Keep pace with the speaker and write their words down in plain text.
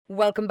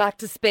Welcome back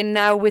to Spin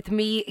Now with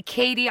me,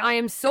 Katie. I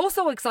am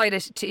so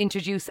excited to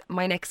introduce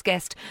my next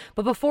guest.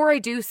 But before I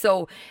do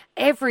so,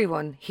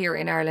 everyone here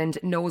in Ireland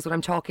knows what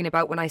I'm talking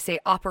about when I say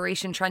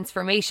Operation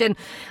Transformation.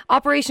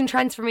 Operation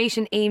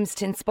Transformation aims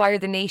to inspire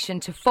the nation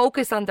to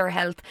focus on their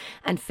health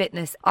and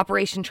fitness.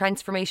 Operation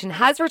Transformation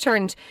has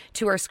returned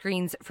to our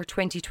screens for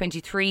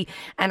 2023,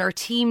 and our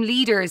team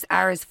leaders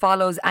are as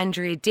follows: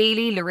 Andrea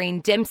Daly,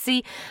 Lorraine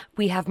Dempsey,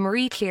 we have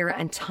Marie Claire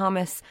and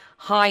Thomas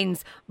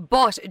Hines.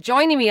 But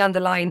joining me on the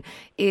line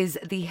is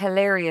the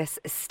hilarious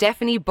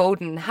Stephanie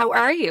Bowden. How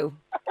are you?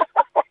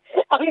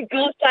 I'm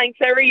good, thanks.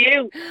 How are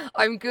you?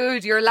 I'm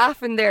good. You're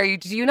laughing there.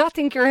 Do you not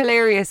think you're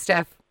hilarious,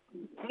 Steph?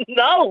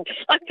 No,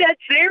 I'm dead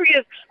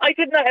serious. I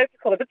didn't know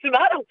how to cut a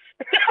tomato.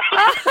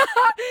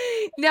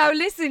 Now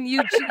listen,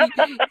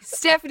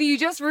 Stephanie, you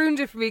just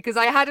ruined it for me because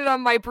I had it on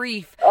my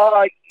brief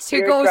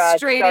to go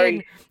straight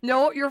in.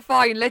 No, you're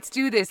fine. Let's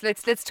do this.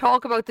 Let's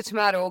talk about the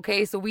tomato,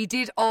 okay? So we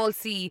did all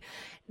see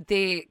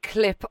the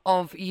clip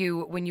of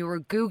you when you were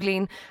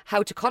Googling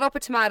how to cut up a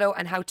tomato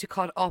and how to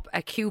cut up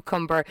a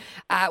cucumber.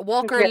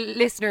 Walk our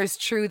listeners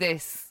through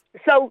this.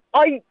 So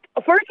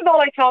first of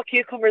all, I thought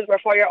cucumbers were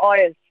for your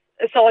eyes.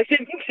 So I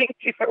didn't think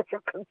they were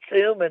for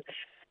consuming.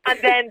 And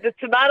then the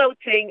tomato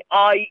thing,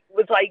 I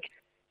was like,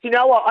 you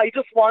know what? I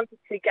just wanted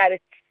to get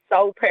it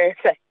so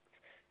perfect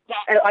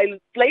that I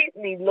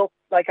blatantly looked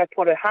like I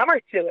put a hammer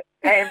to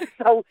it.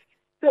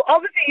 So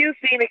obviously you've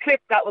seen a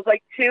clip that was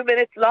like 2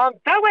 minutes long.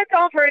 That went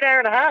on for an hour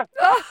and a half.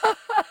 Oh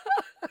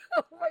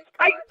my God.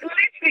 I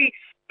literally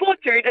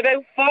butchered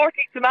about 40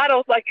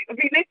 tomatoes. Like,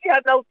 we literally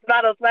had no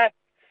tomatoes left.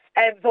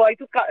 And so I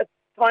just got a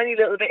tiny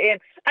little bit in.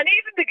 And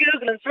even the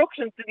Google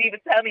instructions didn't even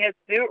tell me how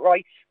to do it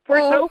right. Poor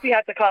Sophie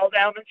had to call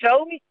down and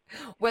show me.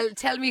 Well,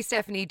 tell me,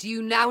 Stephanie, do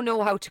you now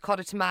know how to cut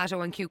a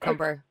tomato and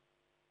cucumber?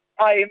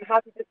 I am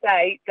happy to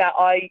say that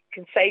I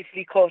can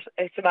safely cut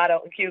a tomato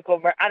and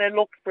cucumber, and it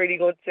looks pretty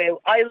good too.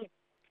 I'll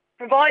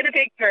provide a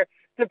picture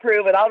to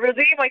prove it. I'll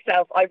redeem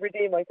myself.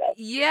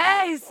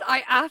 Yes,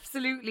 I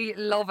absolutely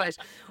love it.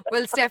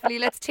 Well, Stephanie,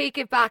 let's take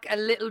it back a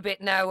little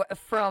bit now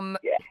from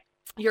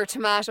your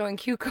tomato and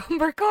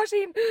cucumber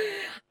cutting.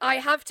 I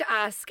have to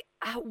ask,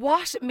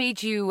 what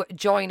made you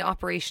join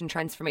Operation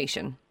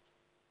Transformation?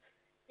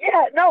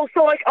 Yeah, no,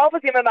 so like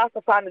obviously I'm a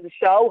massive fan of the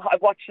show.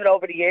 I've watched it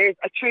over the years.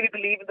 I truly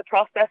believe in the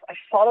process. I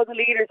follow the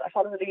leaders.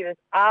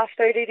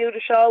 After they do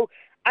the show,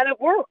 and it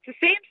works. It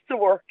seems to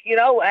work, you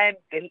know. And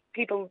the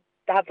people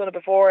that have done it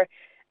before,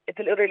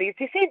 the little leaders,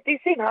 they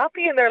seem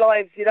happy in their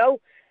lives, you know.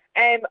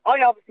 I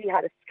obviously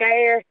had a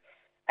scare.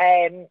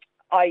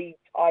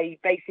 I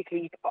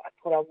basically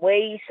put on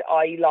weight.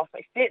 I lost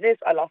my fitness.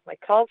 I lost my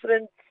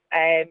confidence.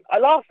 I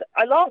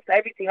lost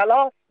everything. I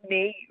lost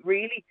me,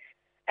 really.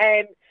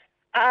 And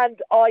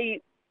I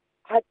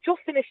had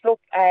just finished up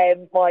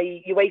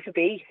my UEFA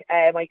B,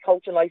 my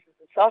coaching license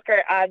in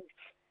soccer,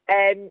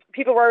 and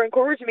people were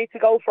encouraging me to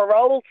go for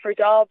roles, for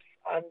jobs,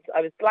 and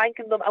I was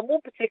blanking them. And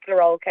one particular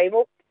role came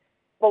up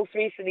most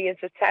recently in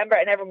September,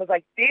 and everyone was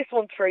like, "This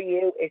one's for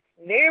you. It's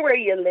near where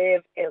you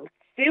live. It'll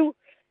suit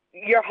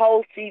your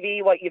whole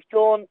CV, what you've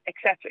done,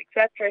 etc.,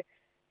 etc.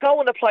 Go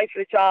and apply for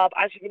the job.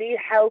 And if you need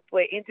help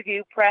with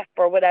interview prep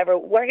or whatever,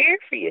 we're here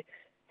for you."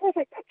 So I was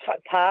like,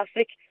 "That's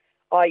fantastic."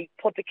 I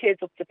put the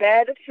kids up to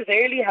bed. This was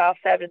early,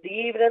 7:30 in the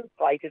evening.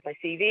 I did my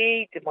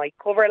CV, did my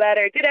cover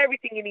letter, did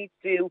everything you need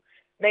to do,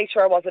 made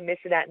sure I wasn't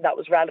missing anything that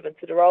was relevant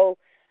to the role.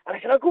 And I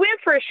said, I'll go in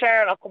for a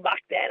shower and I'll come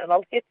back then and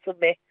I'll hit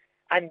submit.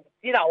 And,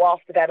 you know,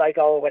 off the bed I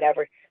go or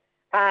whatever.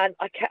 And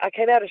I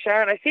came out of the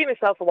shower and I see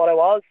myself for what I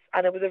was.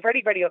 And it was a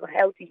very, very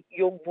unhealthy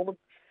young woman.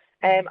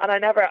 And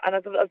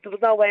there was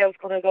no way I was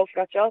going to go for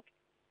that job.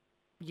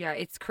 Yeah,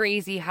 it's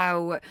crazy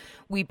how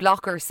we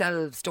block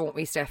ourselves, don't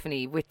we,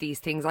 Stephanie, with these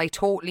things. I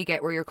totally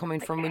get where you're coming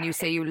from when you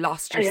say you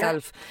lost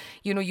yourself.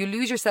 You know, you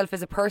lose yourself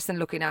as a person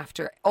looking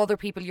after other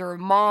people. You're a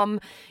mom,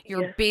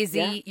 you're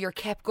busy, you're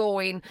kept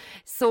going.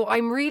 So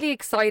I'm really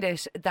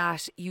excited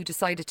that you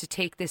decided to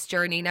take this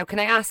journey. Now, can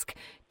I ask,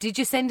 did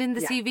you send in the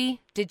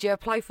CV? Did you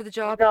apply for the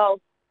job?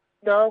 No.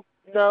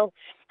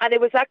 And it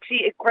was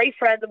actually a great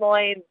friend of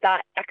mine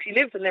that actually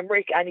lives in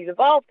Limerick and he's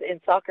involved in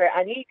soccer,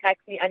 and he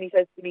texted me and he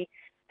says to me,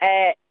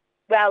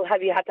 well,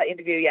 have you had that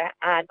interview yet?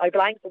 And I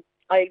blanked him.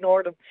 I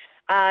ignored him.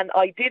 And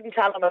I didn't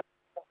tell him.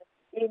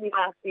 He me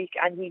last week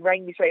and he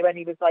rang me straight away and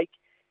he was like,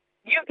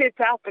 "You did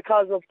that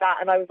because of that."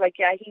 And I was like,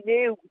 yeah, he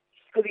knew,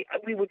 because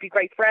we would be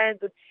great friends.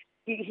 And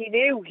he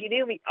knew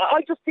me.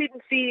 I just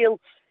didn't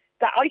feel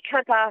that I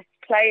can't ask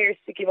players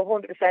to give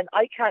 100%.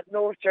 I can't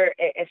nurture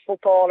a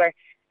footballer.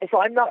 If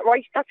I'm not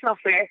right, that's not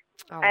fair.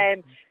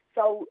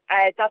 So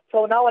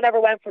no one ever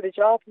went for the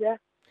job,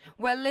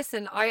 Well,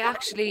 listen, I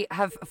actually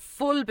have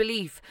full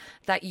belief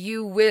that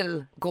you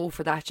will go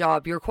for that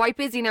job. You're quite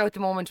busy now at the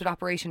moment with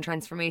Operation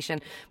Transformation,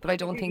 but I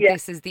don't think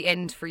this is the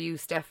end for you,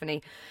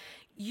 Stephanie.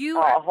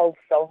 I hope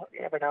so.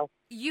 You never know.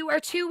 You are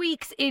 2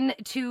 weeks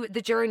into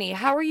the journey.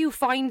 How are you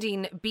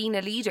finding being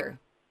a leader?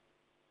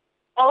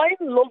 I'm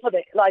loving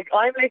it. Like,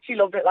 I'm literally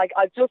loving it. Like,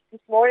 I've just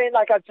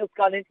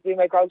gone in to do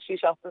my grocery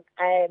shopping,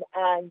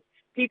 and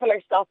people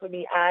are stopping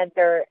me and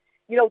they're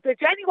they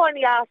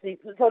genuinely asked me,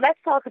 so let's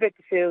talk about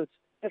the food.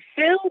 The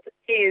food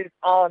is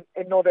on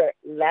another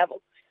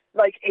level.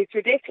 Like, it's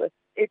ridiculous.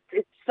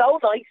 It's so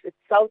nice. It's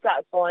so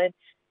satisfying.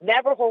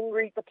 Never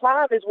hungry. The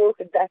plan is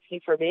working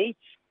definitely for me.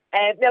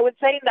 Now, in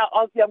saying that,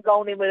 obviously I'm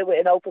going in with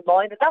an open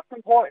mind, and that's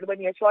important when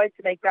you're trying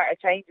to make better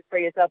changes for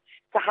yourself,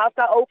 to have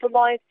that open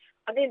mind.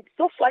 I mean,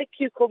 stuff like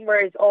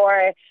cucumbers, or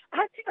I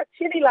actually got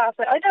chili last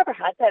night. I never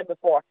had them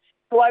before.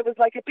 So I was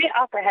like a bit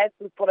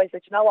apprehensive, but I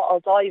said, you know what, I'll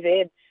dive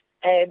in.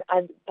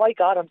 And by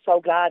God, I'm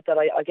so glad that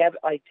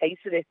I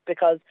tasted it,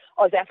 because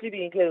I'll definitely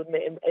be including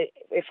it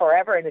in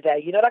forever in a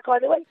day. You know, that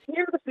kind of way.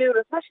 Here the food,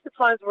 especially the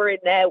times we're in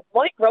now,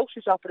 my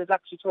grocery shopping is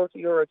actually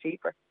 €30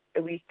 cheaper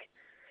a week.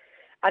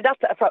 And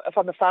that's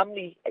from the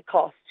family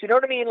cost. You know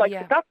what I mean? Like,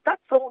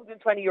 that's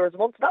 €120 a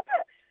month.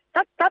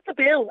 That's a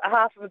bill, a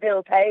half of a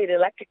bill paid, an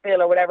electric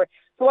bill or whatever.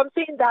 So I'm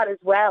seeing that as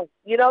well,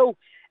 you know.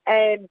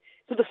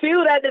 So the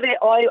food end of it,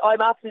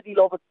 I'm absolutely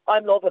loving.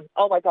 I'm loving.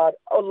 Oh my God,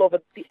 I'm loving.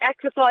 The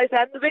exercise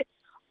end of it,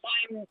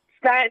 I'm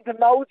starting to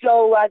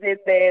mojo, as in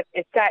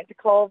it's starting to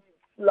come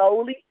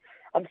slowly.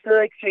 I'm still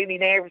extremely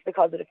nervous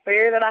because of the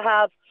fear that I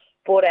have,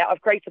 but I've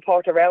great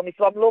support around me,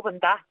 so I'm loving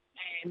that.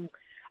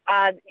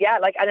 And yeah,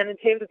 like, and then in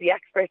terms of the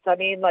experts, I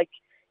mean, like,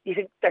 you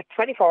think they're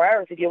 24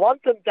 hours. If you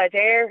want them, they're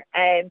there.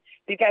 And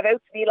they gave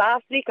out to me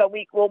last week on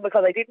week 1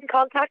 because I didn't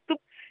contact them.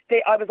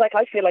 I was like,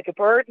 I feel like a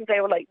bird, and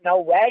they were like, no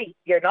way,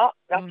 you're not.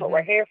 That's what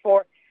we're here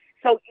for.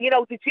 So, you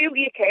know, the two of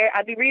you care,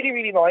 and they really,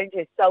 really mind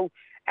you. So,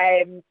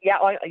 I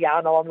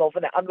know, I'm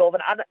loving it. I'm loving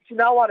it. And you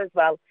know what as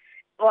well?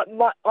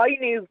 I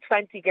knew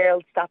 20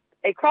 girls that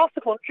across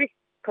the country,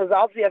 because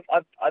obviously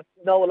I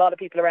know a lot of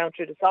people around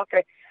through the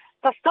soccer,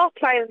 that stopped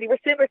playing. They were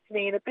similar to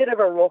me in a bit of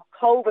a rut.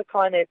 COVID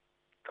kind of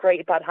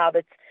created bad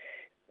habits,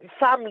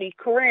 family,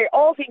 career,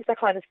 all things that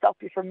kind of stop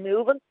you from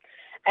moving.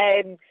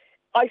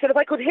 I said if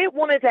I could hit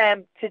one of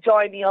them to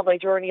join me on my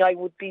journey, I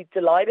would be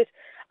delighted.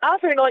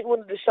 After night one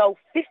of the show,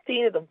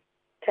 15 of them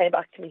came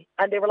back to me,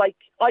 and they were like,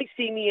 I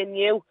see me in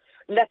you.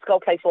 Let's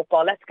go play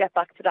football. Let's get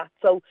back to that.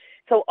 So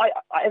I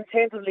in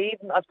terms of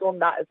leaving, I've done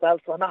that as well.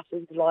 So I'm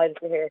absolutely delighted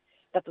to hear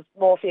that there's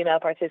more female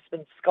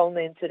participants going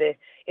into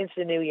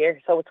the new year.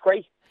 So it's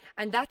great.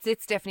 And that's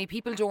it, Stephanie.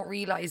 People don't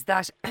realise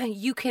that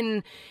you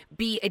can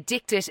be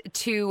addicted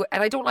to,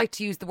 and I don't like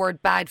to use the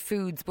word bad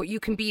foods, but you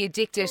can be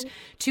addicted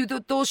to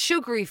those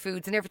sugary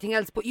foods and everything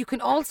else. But you can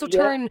also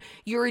turn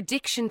your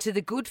addiction to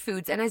the good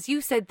foods. And as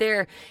you said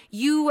there,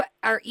 you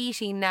are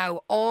eating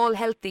now all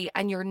healthy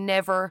and you're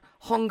never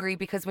hungry,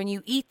 because when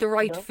you eat the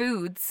right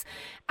foods,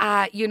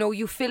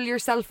 you fill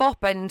yourself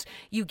up and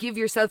you give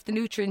yourself the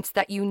nutrients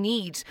that you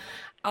need.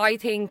 I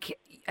think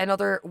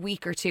another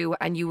week or two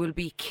and you will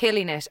be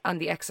killing it on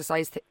the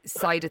exercise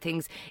side of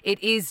things. It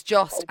is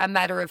just a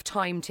matter of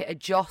time to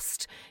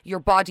adjust your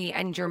body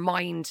and your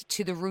mind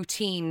to the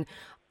routine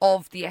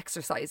of the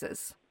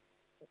exercises.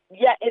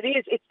 Yeah, it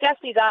is. It's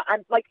definitely that.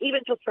 And like,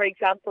 even just for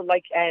example,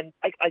 like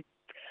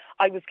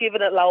I was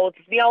giving it loads.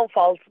 It's my own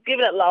fault.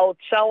 Giving it loads,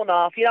 showing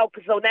off,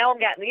 so now I'm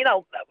getting,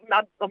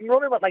 I'm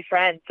running with my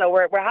friends, so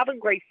we're having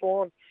great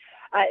fun,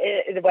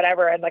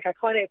 whatever. And like, I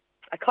kind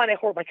of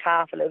hurt my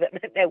calf a little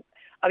bit. Now,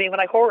 I mean,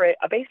 when I hurt it,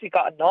 I basically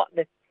got a knot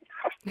in it.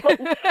 So I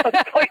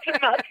was quite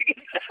dramatic,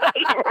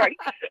 right?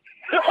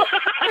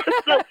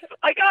 So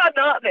I got a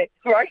knot in it,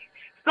 right?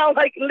 So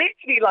like,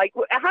 literally, like,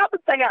 it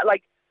happens I got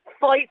like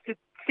 5 to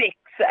 6,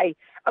 say.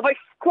 And by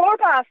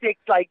 6:15,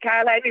 like,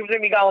 Carl Henry was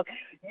in me going,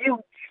 you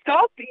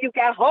stop, you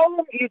get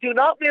home, you do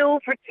not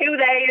move for 2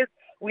 days.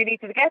 We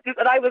need to get this.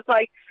 And I was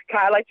like,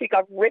 Carl, I think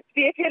I've ripped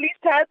the Achilles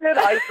tendon.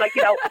 I was like,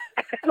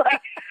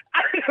 like,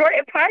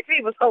 part of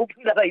me was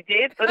hoping that I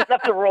did, so I didn't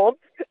have to run.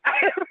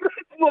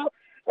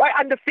 Right,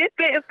 and the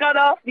Fitbit has gone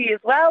off me as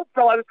well,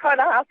 so I was kind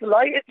of half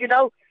delighted,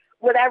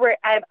 whatever,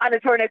 and it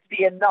turned out to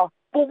be enough.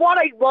 But what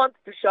I wanted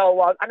to show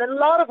was, and a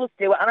lot of us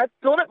do it, and I've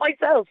done it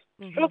myself,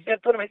 trust me,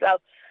 I've done it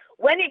myself,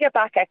 when you get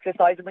back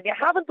exercising, when you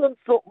haven't done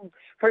something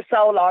for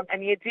so long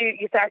and you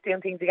start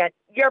doing things again,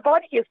 your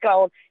body is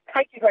going,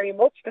 thank you very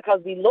much,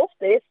 because we love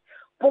this,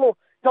 but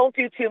don't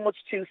do too much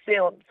too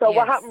soon. So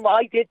what happened?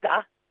 I did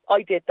that.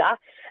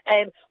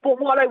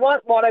 But what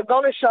I'm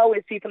going to show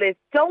is people is,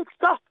 don't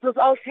stop. There's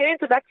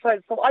alternative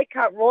exercise. So I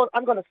can't run.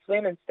 I'm going to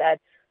swim instead.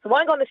 So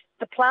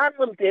the plan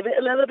will divot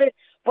a little bit,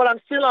 but I'm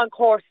still on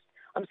course.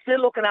 I'm still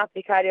looking at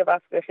the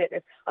cardiovascular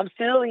fitness. I'm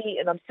still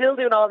eating. I'm still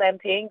doing all them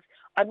things.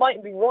 I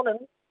mightn't be running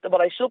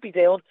what I should be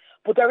doing,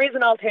 but there is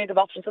an alternative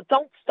option. So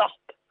don't stop.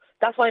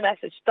 That's my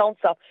message. Don't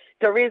stop.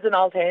 There is an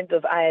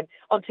alternative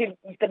until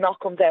the knot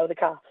comes out of the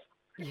calf.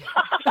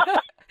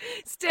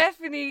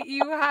 Stephanie,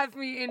 you have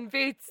me in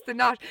bits, the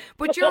knot.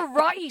 But you're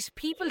right.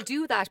 People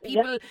do that.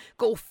 People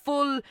go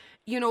full,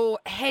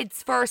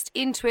 heads first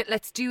into it.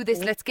 Let's do this.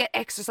 Let's get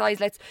exercise.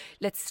 Let's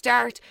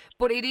start.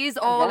 But it is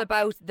all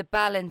about the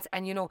balance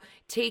and,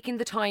 taking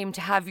the time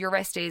to have your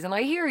rest days. And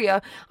I hear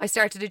you. I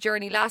started a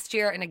journey last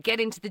year and I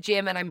get into the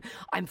gym and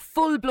I'm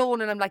full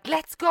blown and I'm like,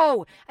 let's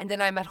go. And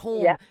then I'm at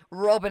home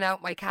rubbing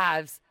out my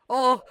calves.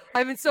 Oh,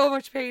 I'm in so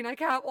much pain. I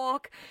can't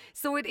walk.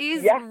 So it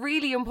is Yeah.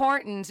 really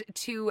important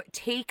to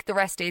take the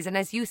rest days. And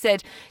as you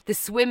said, the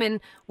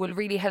swimming will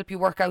really help you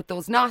work out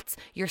those knots.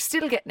 You're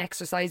still getting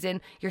exercise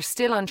in. You're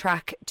still on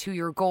track to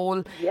your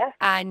goal. Yeah.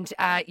 And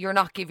you're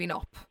not giving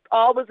up.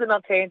 Always an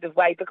alternative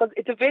way, because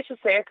it's a vicious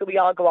circle we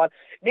all go on.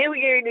 New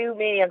year, new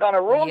me. I'm going to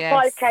run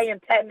Yes. 5K in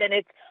 10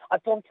 minutes.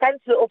 I've done 10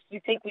 sit-ups. We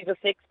think we've a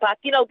six-pack.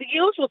 You know, the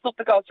usual stuff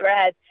that goes through our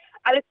head.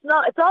 And it's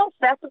not. It's all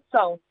stepping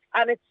stones,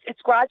 and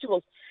it's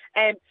gradual.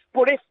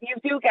 But if you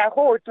do get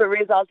hurt, there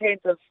is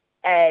alternative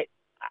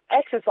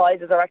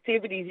exercises or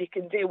activities you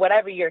can do,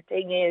 whatever your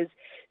thing is,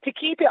 to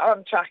keep it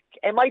on track.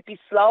 It might be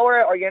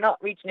slower, or you're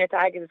not reaching your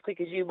target as quick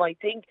as you might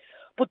think.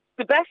 But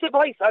the best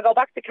advice, I go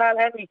back to Carl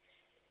Henry,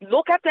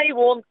 look at day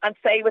one and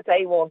stay with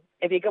day one.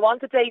 If you go on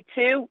to day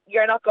two,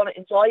 you're not going to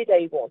enjoy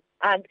day one.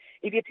 And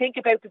if you think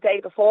about the day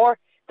before,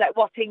 that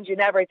what things you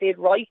never did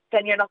right,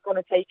 then you're not going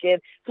to take in.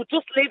 So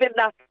just live in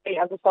that day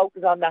and just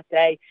focus on that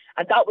day.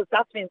 And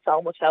that's been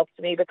so much help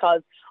to me,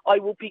 because I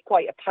would be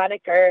quite a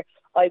panicker.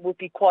 I would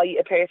be quite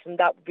a person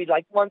that would be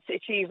like, wants to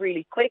achieve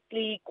really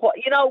quickly.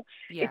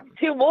 It's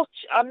too much.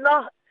 I'm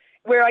not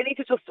where I need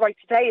to just, right,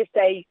 today is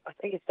I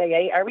think it's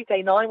day 8. Are we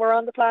day 9? We're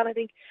on the plan, I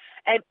think.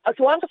 So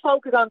I want to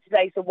focus on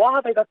today. So what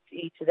have I got to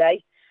eat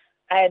today?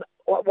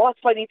 What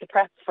do I need to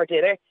prep for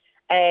dinner?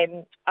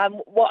 And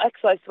what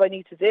exercise do I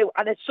need to do?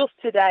 And it's just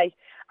today.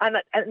 And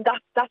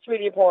that's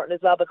really important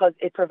as well, because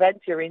it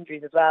prevents your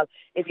injuries as well.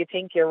 If you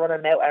think you're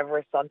running Mount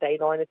Everest on day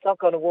 9, it's not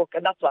going to work.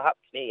 And that's what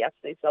happened to me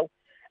yesterday. So,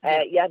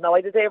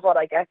 I deserve what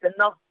I get, and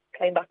not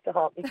came back to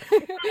haunt me.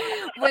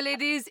 Well,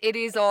 it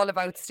is all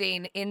about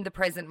staying in the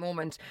present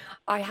moment.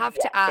 I have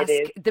to ask,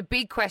 the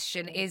big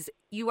question is,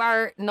 you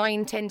are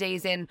 9-10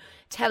 days in.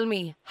 Tell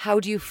me, how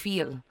do you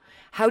feel?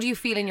 How do you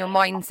feel in your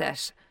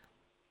mindset?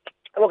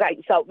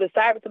 Okay, so we'll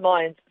start with the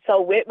mind.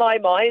 So with my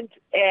mind,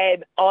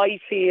 I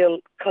feel,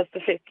 because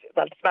the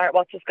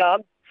smartwatch is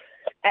gone,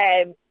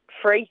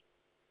 free.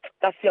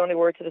 That's the only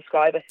word to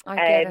describe it. I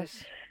get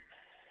it.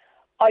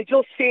 I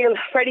just feel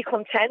very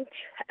content,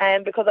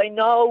 because I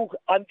know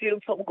I'm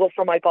doing something good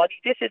for my body.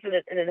 This isn't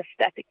an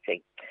aesthetic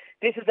thing.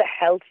 This is a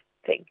health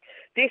thing.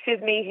 This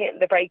is me hitting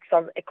the brakes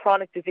on a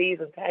chronic disease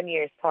in 10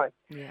 years' time.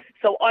 Yeah.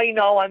 So I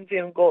know I'm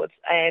doing good.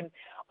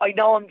 I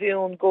know I'm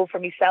doing good for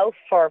myself,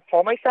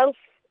 for myself.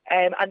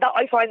 And that,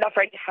 I find that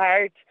very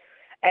hard.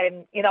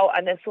 And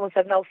then someone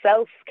said, no,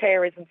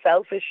 self-care isn't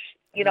selfish.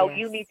 You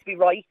need to be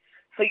right,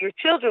 so your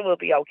children will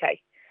be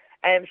okay.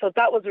 So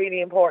that was really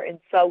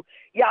important. So,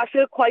 yeah, I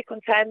feel quite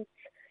content.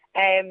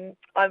 When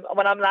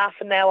I'm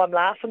laughing now, I'm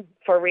laughing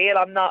for real.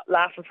 I'm not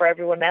laughing for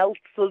everyone else.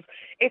 So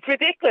it's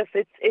ridiculous.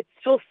 It's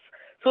just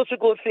such a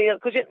good feel,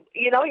 because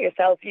you know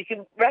yourself. You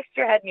can rest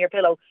your head in your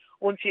pillow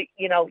once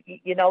you know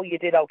you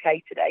did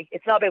okay today.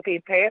 It's not about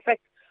being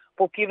perfect,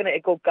 but giving it a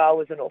good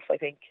go is enough, I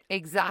think.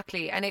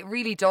 Exactly. And it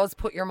really does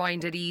put your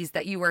mind at ease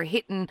that you are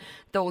hitting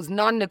those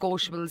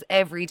non-negotiables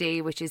every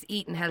day, which is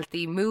eating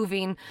healthy,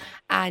 moving,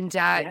 and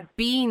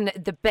being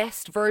the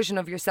best version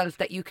of yourself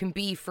that you can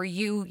be for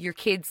you, your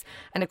kids,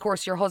 and of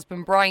course your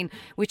husband Brian,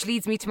 which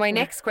leads me to my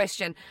next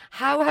question.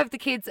 How have the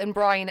kids and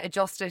Brian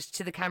adjusted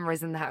to the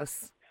cameras in the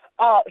house?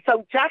 Oh,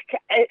 so Jack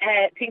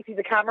thinks he's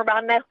a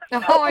cameraman now.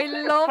 Oh, I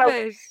love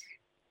it.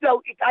 So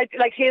he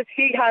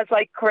has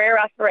career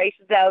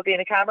aspirations now of being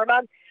a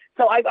cameraman.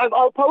 So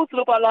I'll post it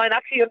up online.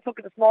 Actually, I took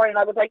it this morning.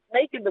 I was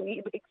making the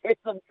wee big or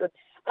something,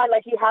 and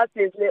he has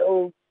this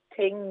little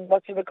thing,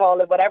 what you would call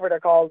it, whatever they're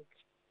called,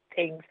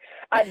 things.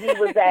 And he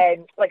was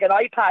like an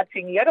iPad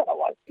thingy. I don't know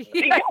what.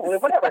 Yes.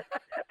 Whatever.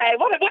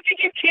 What did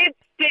you kids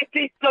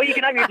do so you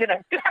can have your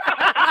dinner?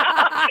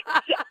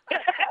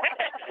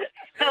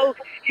 So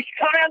he's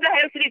come around the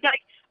house and he's like,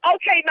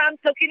 okay, ma'am,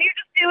 so can you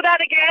just do that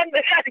again?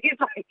 And he's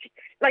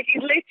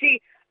he's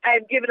literally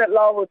giving it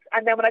loads.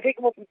 And then when I pick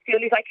him up from school,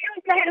 he's like,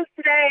 how's the house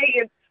today?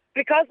 And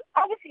because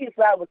obviously as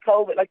well with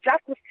COVID,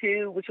 Jack was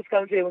 2, which was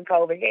going to do when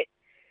COVID hit.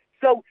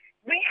 So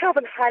we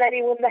haven't had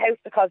anyone in the house,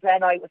 because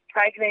then I was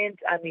pregnant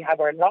and we have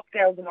our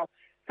lockdowns and all.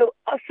 So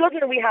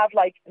suddenly we have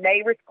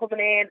neighbours coming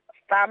in,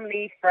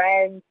 family,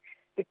 friends,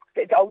 the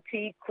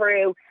OT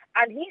crew,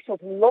 and he's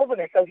just loving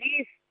it. So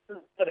he's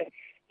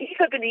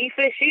a beneath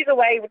it. She's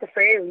away with the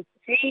fairies.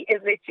 She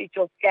is literally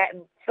just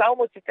getting so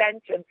much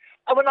attention.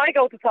 And when I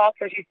go to talk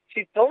to her,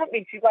 she's done with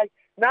me. She's like,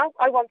 no,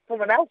 I want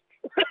someone else.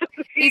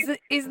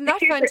 Isn't that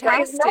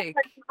fantastic?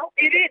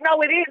 It is.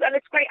 No, it is. And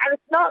it's great. And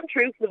it's not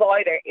intrusive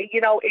either.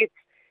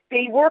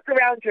 They work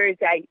around your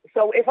day.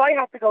 So if I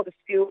have to go to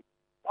school,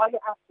 I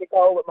have to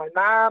go with my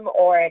mum,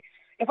 or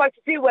if I have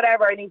to do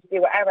whatever I need to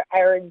do, whatever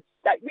errands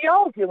that we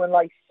all do in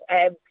life,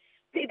 they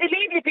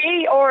leave you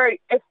be. Or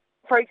if,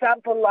 for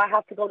example, I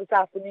have to go this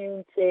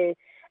afternoon to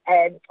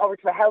over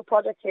to a health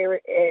project here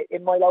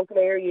in my local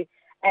area,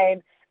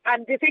 and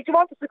they say, do you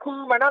want us to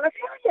come or not? I say,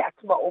 oh yeah,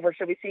 come over,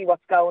 shall we see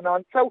what's going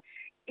on? So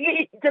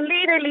the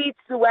leader leads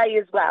the way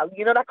as well,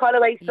 that kind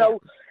of way. So,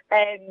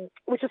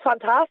 which is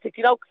fantastic,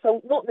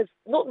 So nothing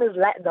is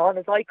letting on,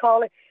 as I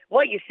call it.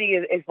 What you see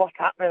is what's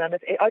happening, and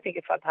I think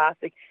it's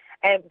fantastic.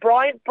 And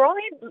Brian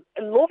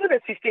loving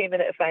his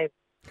 15-minute of fame.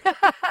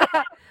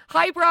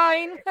 Hi,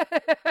 Brian.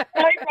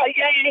 Right,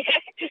 yeah.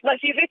 Like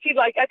she's literally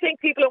like, I think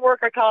people in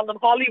work are calling them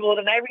Hollywood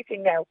and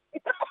everything now.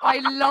 I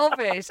love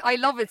it. I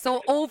love it.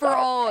 So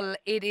overall,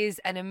 it is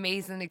an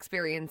amazing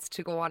experience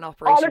to go on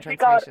Operation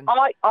Transformation.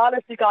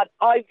 Honestly, God,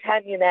 I'm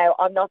telling you now,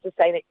 I'm not just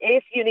saying it.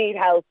 If you need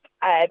help,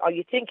 or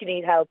you think you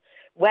need help,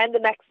 when the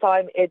next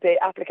time the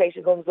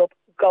application comes up,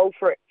 go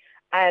for it.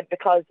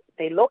 Because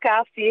they look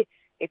after you.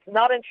 It's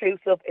not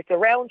intrusive. It's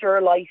around your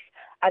life,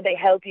 and they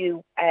help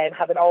you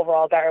have an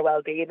overall better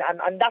well-being.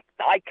 And that's,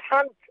 I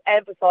can't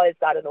emphasise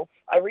that enough.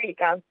 I really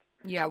can't.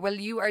 Yeah, well,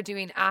 you are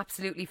doing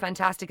absolutely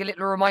fantastic. A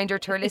little reminder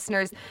to our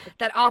listeners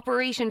that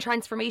Operation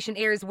Transformation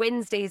airs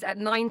Wednesdays at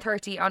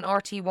 9:30 on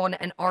RT1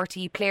 and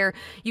RTE Player.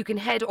 You can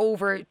head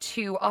over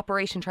to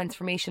Operation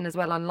Transformation as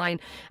well online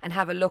and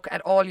have a look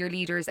at all your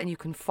leaders, and you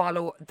can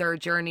follow their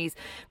journeys.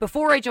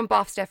 Before I jump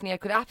off, Stephanie, I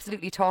could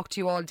absolutely talk to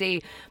you all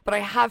day, but I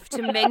have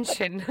to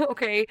mention,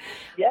 okay?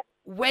 Yeah.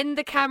 When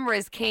the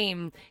cameras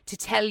came to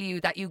tell you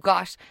that you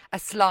got a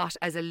slot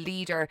as a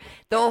leader,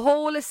 the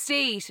whole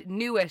estate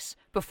knew it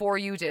before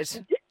you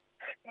did.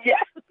 Yeah.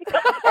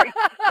 Right.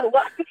 So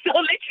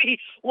literally,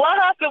 what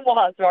happened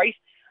was, right,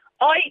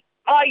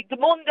 the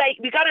Monday,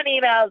 we got an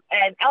email,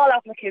 and all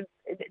applicants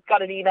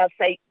got an email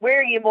say, where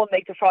are you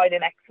Monday to Friday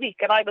next week?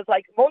 And I was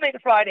like, Monday to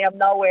Friday, I'm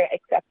nowhere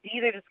except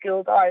these are the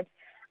school times.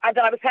 And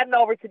then I was heading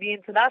over to the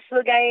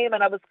international game,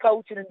 and I was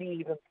coaching in the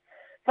evening.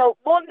 So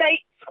Monday,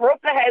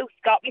 scrubbed the house,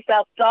 got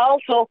myself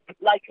dolled up,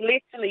 like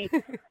literally,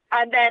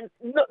 and then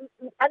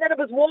it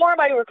was warm.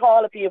 I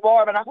recall it being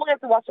warm, and I hung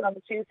out to watch it on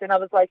the Tuesday, and I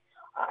was like,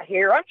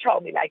 here, I'm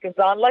throwing my leggings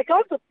on, like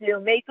I'm just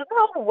doing me. There's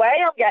no way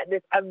I'm getting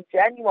this. I'm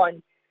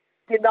genuine.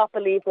 Did not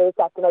believe for a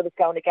second I was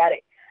going to get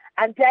it.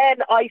 And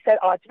then I said,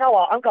 do you know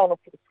what? I'm going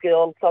up to the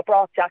school. So I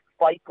brought Jack's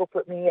bike up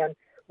with me, and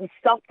we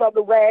stopped on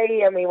the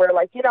way, and we were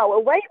like,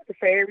 away with the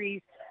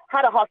fairies.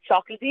 Had a hot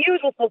chocolate, the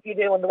usual stuff you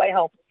do on the way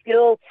home from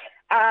school.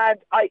 And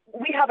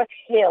we have a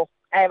hill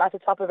at the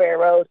top of our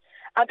road.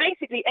 And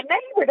basically, a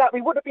neighbour that we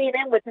would have been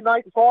in with the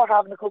night before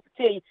having a cup of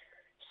tea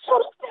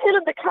shut up the hill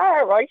in the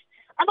car, right?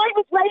 And I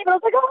was waving, I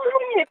was like,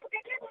 oh, hey, but he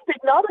didn't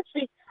acknowledge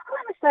me. And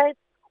I was saying,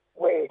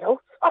 weirdo.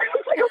 I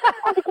was like, I was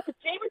having a cup of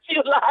tea with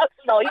you last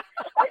night.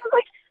 I was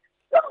like,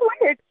 so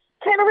weird.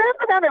 Came around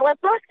and then I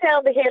went back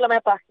down the hill and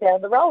went back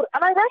down the road.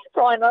 And I rang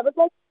Brian and I was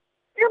like,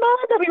 your mom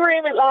that we were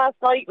in with last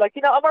night, like,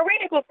 and we're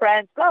really good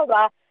friends, blah,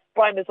 blah.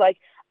 Brian was like,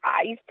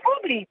 he's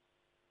probably,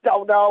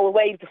 don't know,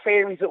 away with the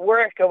fairies at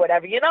work or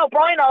whatever.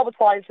 Brian always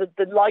finds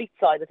the light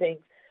side of things.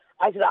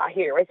 I said,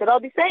 here. I said, I'll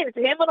be saying it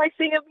to him when I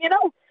see him,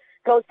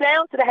 Goes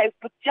down to the house,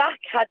 but Jack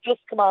had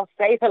just come off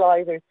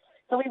stabilisers.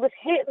 So he was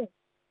hitting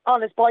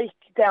on his bike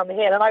down the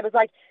hill, and I was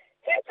like,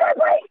 hit your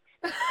brakes!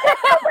 Hit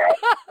your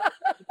brakes!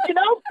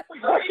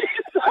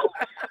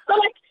 so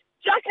like,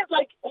 Jack is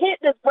like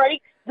hitting his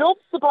brakes,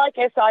 dumps the bike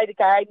outside the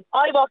car.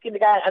 I walk in the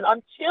car and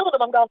I'm chilling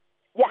him. I'm going,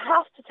 you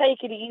have to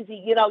take it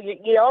easy. You're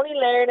only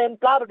learning,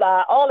 blah, blah,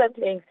 blah, all them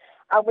things.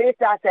 And with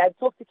that said,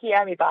 took the key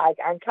out of my bag,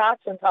 and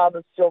Katz and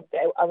Thomas jumped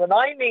out. And when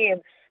I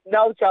mean,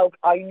 no joke,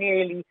 I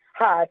nearly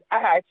had a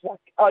heart attack.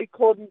 I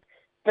couldn't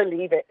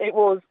believe it. It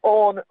was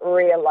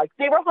unreal. Like,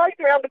 they were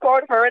hiding around the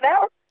corner for an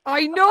hour.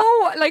 I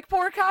know, like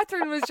poor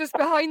Catherine was just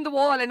behind the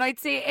wall, and I'd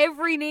say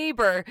every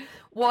neighbour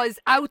was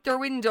out their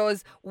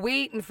windows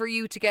waiting for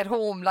you to get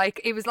home. Like,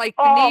 it was like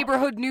the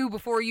neighbourhood knew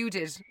before you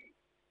did.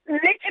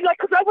 Literally, like,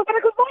 because I was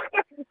walking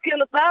back to the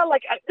school as well.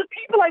 Like, the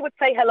people I would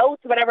say hello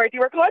to, whatever, they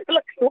were kind of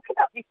like looking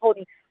at me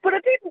funny, but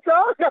it didn't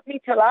dawn on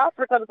me till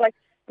after, because I was like,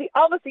 they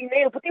obviously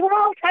knew, but they were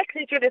all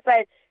texting each other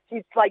saying,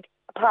 she's like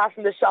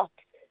passing the shops,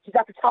 she's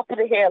at the top of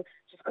the hill.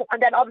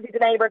 And then obviously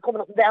the neighbour coming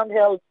up and down the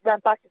hill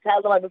went back to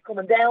tell them I was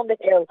coming down the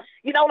hill.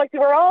 Like, they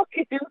were all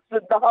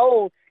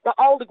cahoosing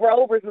all the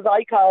Grovers, as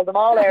I call them,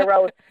 all our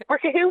roads. Were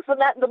cahoosing,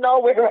 letting them know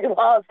where I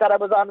was, that I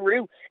was en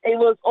route. It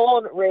was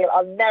unreal.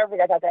 I'll never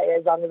forget that day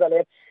as long as I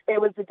live. It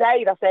was the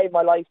day that saved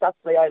my life. That's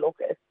the way I look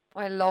at it.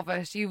 I love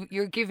it.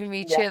 You're giving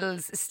me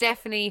chills.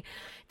 Stephanie,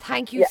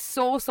 thank you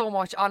so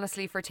much,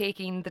 honestly, for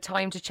taking the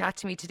time to chat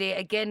to me today.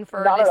 Again,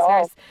 for our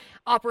listeners,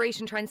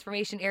 Operation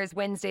Transformation airs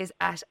Wednesdays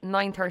at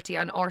 9:30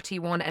 on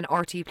RT1 and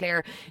RT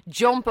Player.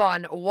 Jump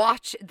on,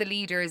 watch the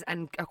leaders,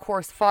 and of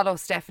course follow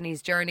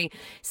Stephanie's journey.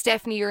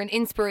 Stephanie, you're an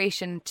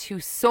inspiration to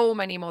so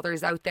many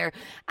mothers out there,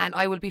 and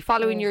I will be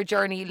following your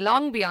journey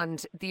long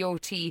beyond the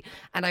OT,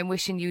 and I'm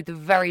wishing you the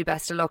very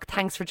best of luck.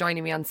 Thanks for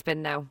joining me on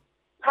Spin Now.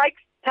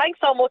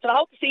 Thanks so much, and I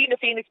hope to see you in the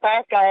Phoenix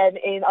Park on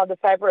the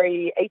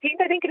February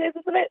 18th, I think it is,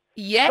 isn't it?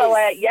 Yes. So,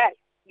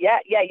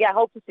 yeah.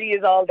 Hope to see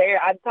you all there.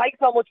 And thanks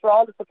so much for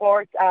all the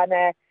support. And,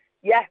 and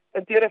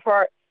do it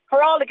for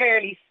all the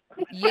girlies.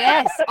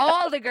 Yes,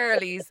 all the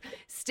girlies.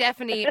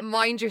 Stephanie,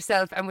 mind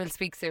yourself, and we'll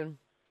speak soon.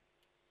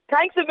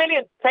 Thanks a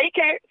million. Take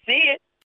care. See you.